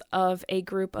victims of a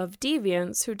group of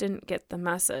deviants who didn't get the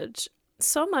message.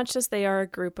 so much as they are a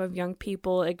group of young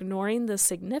people ignoring the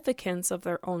significance of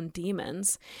their own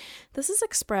demons. This is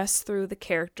expressed through the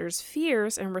characters'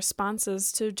 fears and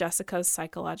responses to Jessica's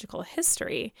psychological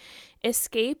history.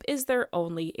 Escape is their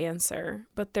only answer,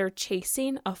 but they're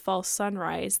chasing a false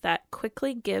sunrise that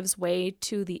quickly gives way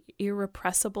to the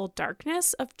irrepressible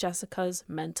darkness of Jessica's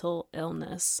mental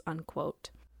illness, unquote.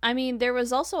 I mean, there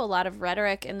was also a lot of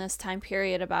rhetoric in this time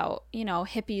period about,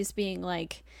 hippies being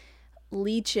like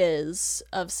leeches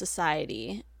of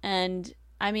society. And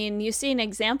I mean, you see an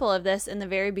example of this in the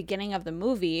very beginning of the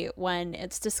movie when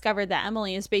it's discovered that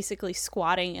Emily is basically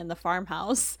squatting in the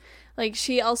farmhouse. Like,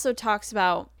 she also talks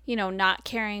about, not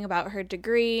caring about her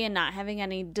degree and not having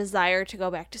any desire to go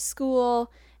back to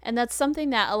school. And that's something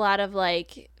that a lot of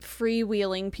like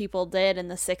freewheeling people did in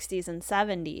the 60s and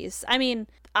 70s. I mean,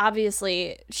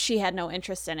 obviously she had no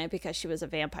interest in it because she was a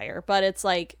vampire, but it's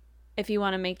like, if you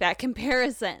want to make that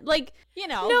comparison, like,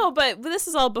 No, but this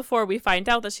is all before we find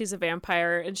out that she's a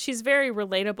vampire, and she's very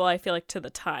relatable, I feel like, to the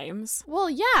times. Well,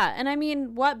 yeah, and I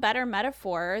mean, what better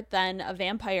metaphor than a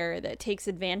vampire that takes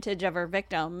advantage of her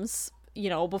victims,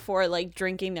 before like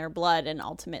drinking their blood and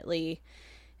ultimately,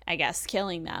 I guess,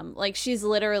 killing them. Like, she's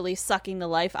literally sucking the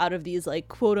life out of these like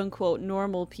quote unquote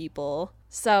normal people.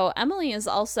 So Emily is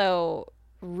also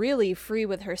really free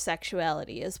with her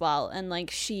sexuality as well, and like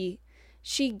she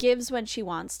gives when she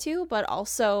wants to, but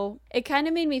also it kind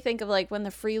of made me think of like when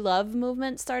the free love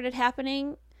movement started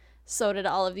happening, so did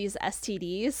all of these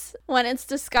STDs. When it's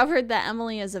discovered that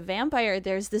Emily is a vampire,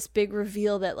 there's this big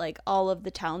reveal that like all of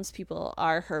the townspeople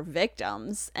are her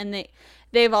victims, and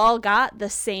they've all got the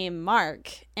same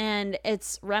mark. And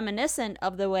it's reminiscent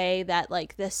of the way that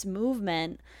like this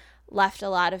movement left a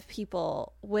lot of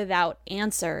people without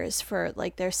answers for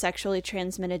like their sexually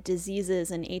transmitted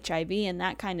diseases and HIV and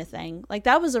that kind of thing. Like,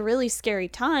 that was a really scary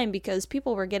time because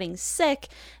people were getting sick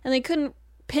and they couldn't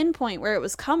pinpoint where it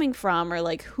was coming from or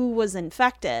like who was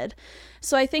infected.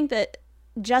 So I think that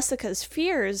Jessica's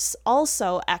fears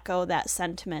also echo that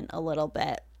sentiment a little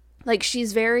bit. Like,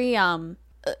 she's very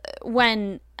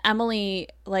when Emily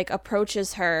like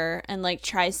approaches her and like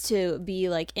tries to be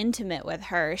like intimate with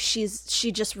her, she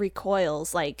just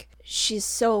recoils. Like, she's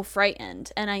so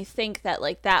frightened. And I think that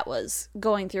like that was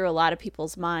going through a lot of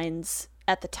people's minds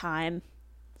at the time.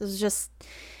 There's just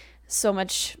so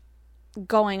much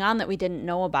going on that we didn't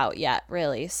know about yet,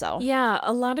 really. So yeah,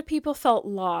 a lot of people felt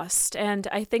lost, and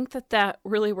I think that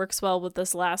really works well with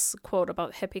this last quote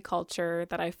about hippie culture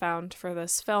that I found for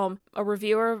this film. A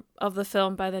reviewer of the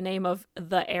film by the name of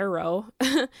The Arrow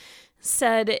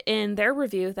said in their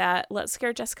review that Let's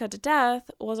Scare Jessica to Death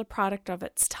was a product of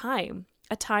its time,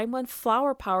 a time when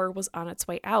flower power was on its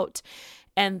way out,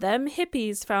 and them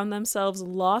hippies found themselves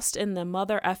lost in the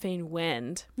mother effing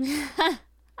wind.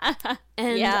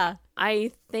 And yeah,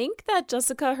 I think that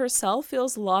Jessica herself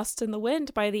feels lost in the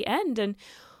wind by the end. And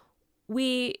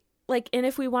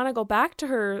if we want to go back to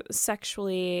her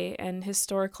sexually and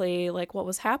historically, like what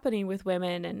was happening with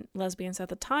women and lesbians at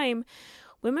the time,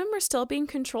 women were still being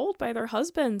controlled by their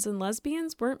husbands, and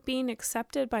lesbians weren't being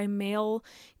accepted by male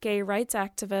gay rights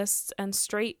activists and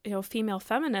straight, female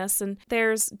feminists. And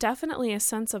there's definitely a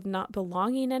sense of not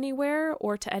belonging anywhere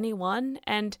or to anyone.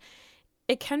 And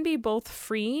it can be both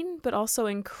freeing, but also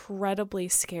incredibly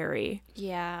scary.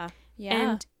 Yeah.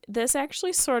 And this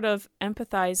actually sort of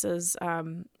empathizes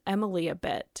Emily a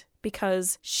bit,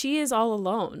 because she is all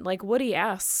alone. Like, Woody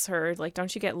asks her, like,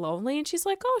 don't you get lonely? And she's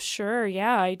like, oh, sure.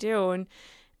 Yeah, I do. And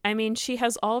I mean, she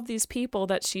has all of these people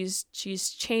that she's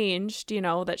changed,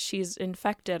 that she's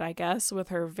infected, I guess, with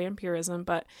her vampirism,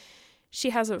 but she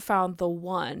hasn't found the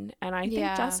one. And I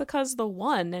think Jessica's the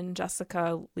one, and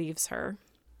Jessica leaves her.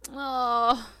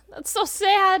 Oh, that's so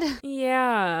sad.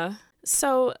 Yeah.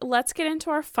 So let's get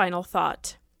into our final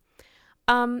thought.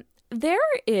 There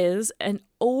is an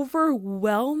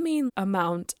overwhelming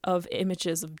amount of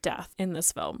images of death in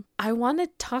this film. I want to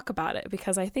talk about it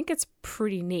because I think it's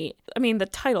pretty neat. I mean, the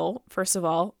title, first of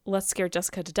all, Let's Scare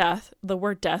Jessica to Death. The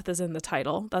word death is in the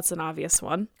title. That's an obvious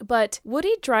one. But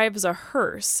Woody drives a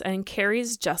hearse and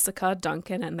carries Jessica,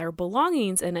 Duncan, and their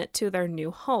belongings in it to their new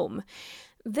home.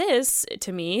 This,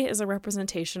 to me, is a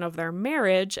representation of their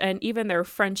marriage and even their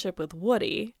friendship with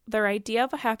Woody, their idea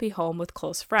of a happy home with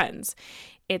close friends.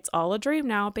 It's all a dream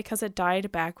now because it died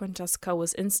back when Jessica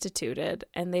was instituted,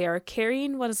 and they are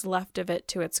carrying what is left of it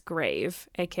to its grave,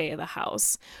 aka the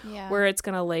house, where it's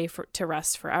going to lay to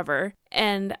rest forever.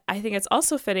 And I think it's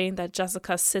also fitting that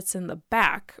Jessica sits in the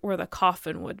back where the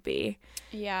coffin would be.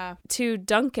 Yeah. To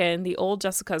Duncan, the old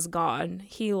Jessica's gone.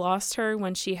 He lost her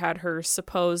when she had her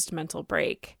supposed mental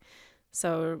break.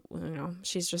 So,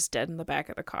 she's just dead in the back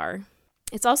of the car.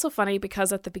 It's also funny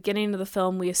because at the beginning of the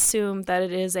film, we assume that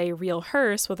it is a real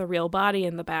hearse with a real body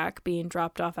in the back being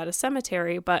dropped off at a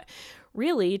cemetery, but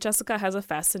really, Jessica has a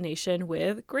fascination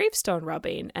with gravestone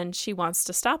rubbing, and she wants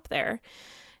to stop there.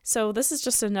 So this is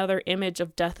just another image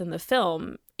of death in the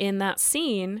film. In that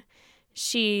scene,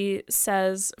 she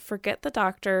says, "Forget the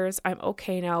doctors, I'm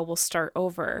okay now, we'll start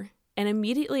over." And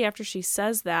immediately after she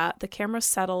says that, the camera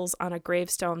settles on a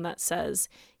gravestone that says,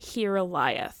 "Here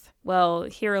lieth." Well,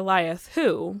 here lieth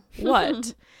who?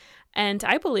 What? And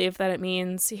I believe that it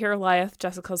means here lieth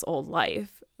Jessica's old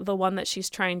life, the one that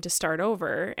she's trying to start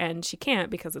over, and she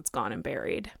can't because it's gone and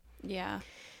buried. Yeah.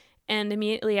 And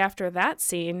immediately after that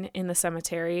scene in the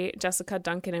cemetery, Jessica,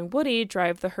 Duncan, and Woody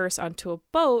drive the hearse onto a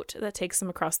boat that takes them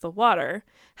across the water.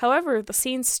 However, the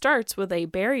scene starts with a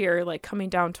barrier like coming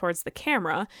down towards the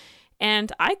camera,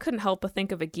 and I couldn't help but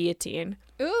think of a guillotine.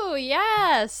 Ooh,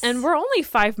 yes. And we're only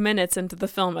 5 minutes into the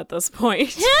film at this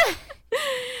point.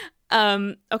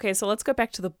 Okay, so let's go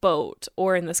back to the boat,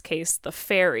 or in this case, the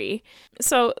ferry.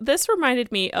 So this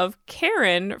reminded me of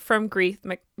Charon from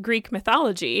Greek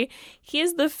mythology. He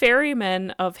is the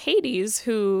ferryman of Hades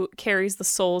who carries the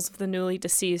souls of the newly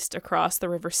deceased across the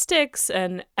river Styx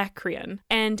and Ecrian.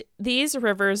 And these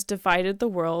rivers divided the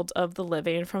world of the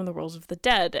living from the world of the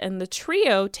dead. And the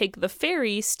trio take the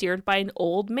ferry steered by an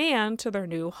old man to their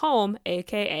new home,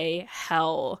 aka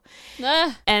Hell.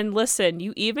 And listen,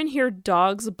 you even hear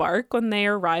dogs bark when they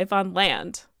arrive on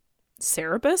land.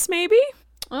 Cerberus, maybe?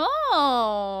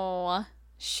 Oh,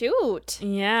 shoot.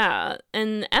 Yeah.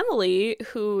 And Emily,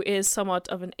 who is somewhat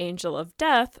of an angel of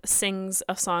death, sings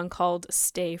a song called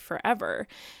Stay Forever.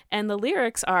 And the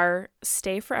lyrics are,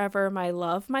 "Stay forever, my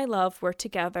love, we're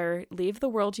together. Leave the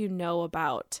world you know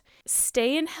about.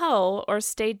 Stay in hell or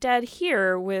stay dead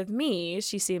here with me,"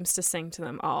 she seems to sing to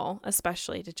them all,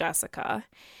 especially to Jessica.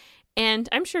 And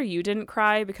I'm sure you didn't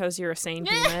cry because you're a sane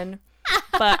human.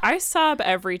 But I sob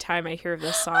every time I hear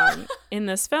this song in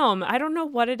this film. I don't know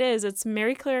what it is. It's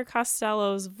Mary Claire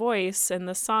Costello's voice, and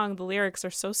the song, the lyrics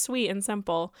are so sweet and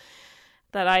simple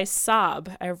that I sob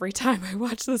every time I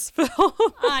watch this film.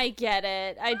 I get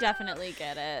it. I definitely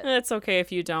get it. It's okay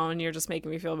if you don't. You're just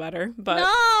making me feel better. But no,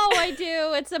 I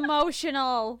do. It's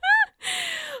emotional.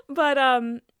 But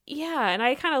yeah, and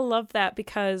I kind of love that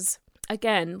because,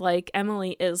 again, like,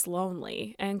 Emily is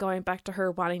lonely, and going back to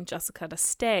her wanting Jessica to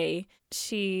stay,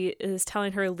 she is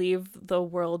telling her, leave the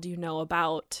world you know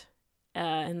about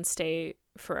and stay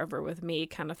forever with me,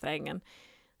 kind of thing, and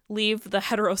leave the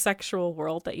heterosexual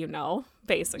world that you know,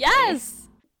 basically. Yes!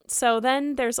 So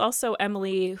then there's also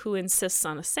Emily, who insists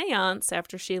on a seance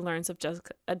after she learns of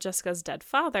Jessica's dead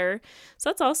father. So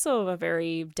that's also a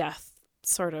very death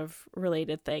sort of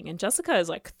related thing, and Jessica is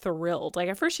like thrilled. Like,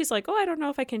 at first she's like, oh, I don't know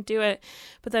if I can do it,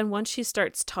 but then once she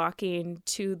starts talking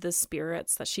to the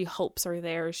spirits that she hopes are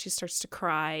there, she starts to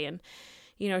cry, and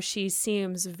you know, she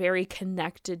seems very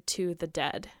connected to the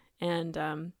dead,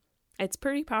 and it's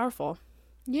pretty powerful.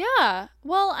 Yeah.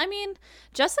 Well, I mean,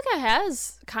 Jessica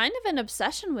has kind of an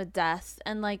obsession with death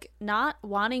and like not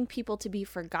wanting people to be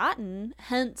forgotten,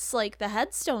 hence like the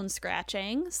headstone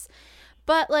scratchings.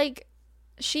 But like,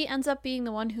 she ends up being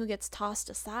the one who gets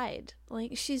tossed aside.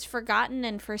 Like, she's forgotten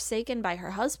and forsaken by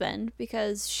her husband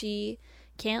because she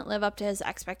can't live up to his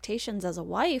expectations as a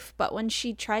wife. But when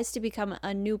she tries to become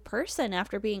a new person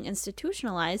after being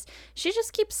institutionalized, she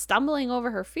just keeps stumbling over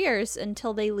her fears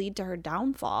until they lead to her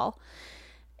downfall.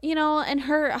 You know, and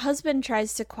her husband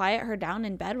tries to quiet her down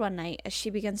in bed one night as she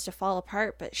begins to fall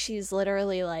apart, but she's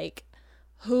literally like,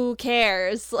 who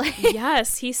cares? Like,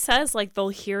 yes, he says like they'll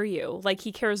hear you. Like,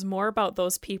 he cares more about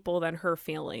those people than her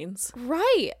feelings.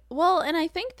 Right. Well, and I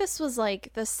think this was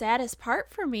like the saddest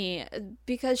part for me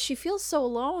because she feels so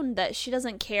alone that she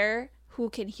doesn't care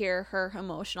who can hear her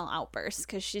emotional outbursts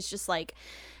because she's just like,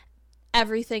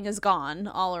 everything is gone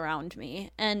all around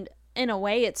me. And in a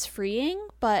way it's freeing,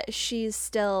 but she's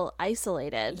still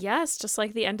isolated. Yes, just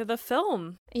like the end of the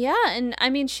film. Yeah, and I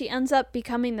mean, she ends up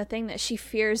becoming the thing that she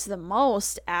fears the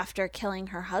most after killing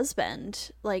her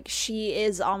husband. Like,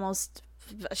 she's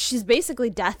basically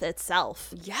death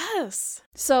itself. Yes.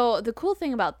 So the cool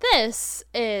thing about this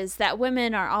is that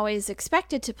women are always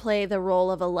expected to play the role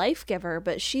of a life giver,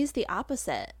 but she's the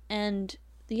opposite. And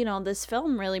you know, this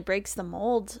film really breaks the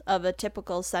mold of a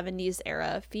typical 70s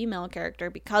era female character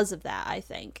because of that, I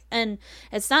think. And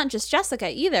it's not just Jessica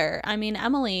either. I mean,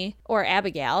 Emily, or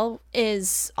Abigail,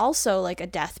 is also like a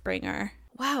death bringer.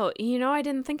 Wow, you know, I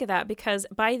didn't think of that because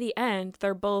by the end,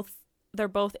 they're both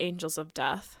angels of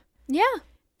death. Yeah.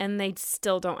 And they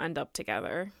still don't end up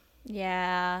together.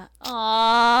 Yeah.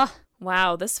 Aww.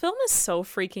 Wow, this film is so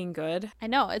freaking good. I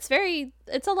know. It's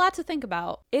a lot to think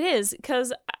about. It is,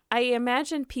 because I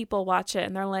imagine people watch it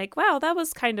and they're like, wow, that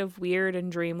was kind of weird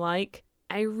and dreamlike.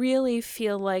 I really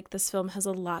feel like this film has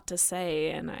a lot to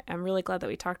say, and I'm really glad that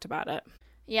we talked about it.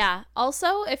 Yeah.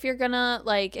 Also, if you're gonna,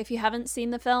 if you haven't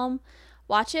seen the film,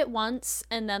 watch it once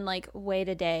and then, wait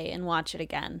a day and watch it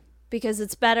again. Because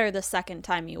it's better the second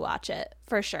time you watch it,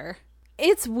 for sure.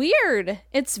 It's weird.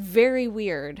 It's very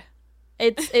weird.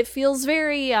 It feels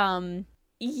very,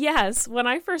 Yes, when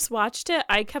I first watched it,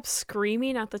 I kept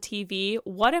screaming at the TV,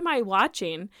 what am I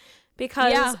watching?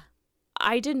 Because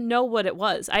I didn't know what it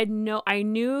was. I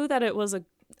knew that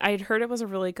I'd heard it was a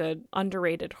really good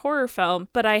underrated horror film,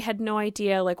 but I had no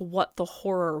idea what the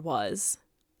horror was.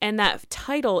 And that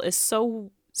title is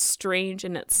so strange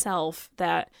in itself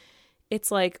that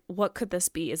it's what could this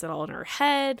be? Is it all in her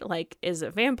head? Is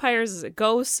it vampires? Is it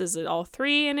ghosts? Is it all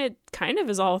three? And it kind of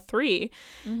is all three.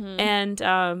 Mm-hmm.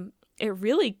 And it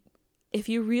really, if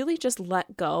you really just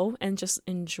let go and just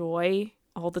enjoy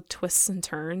all the twists and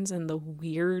turns and the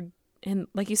weird, and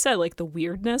like you said, the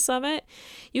weirdness of it,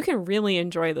 you can really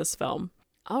enjoy this film.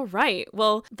 All right.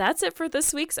 Well, that's it for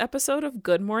this week's episode of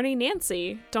Good Morning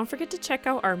Nancy. Don't forget to check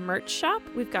out our merch shop.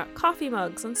 We've got coffee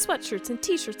mugs and sweatshirts and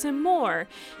t-shirts and more.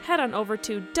 Head on over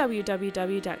to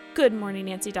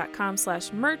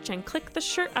www.goodmorningnancy.com/merch and click the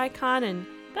shirt icon, and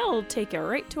that'll take you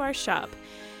right to our shop.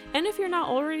 And if you're not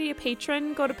already a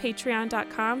patron, go to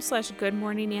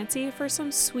patreon.com/goodmorningnancy for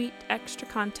some sweet extra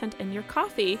content in your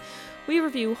coffee. We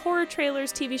review horror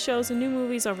trailers, TV shows, and new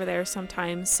movies over there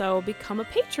sometimes, so become a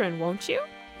patron, won't you?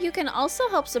 You can also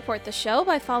help support the show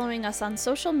by following us on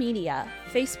social media.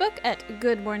 Facebook at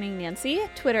Good Morning Nancy,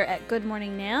 Twitter at Good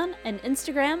Morning Nan, and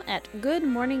Instagram at Good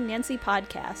Morning Nancy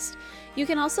Podcast. You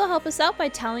can also help us out by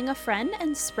telling a friend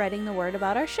and spreading the word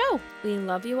about our show. We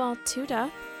love you all to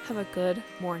death. Have a good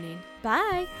morning.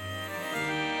 Bye.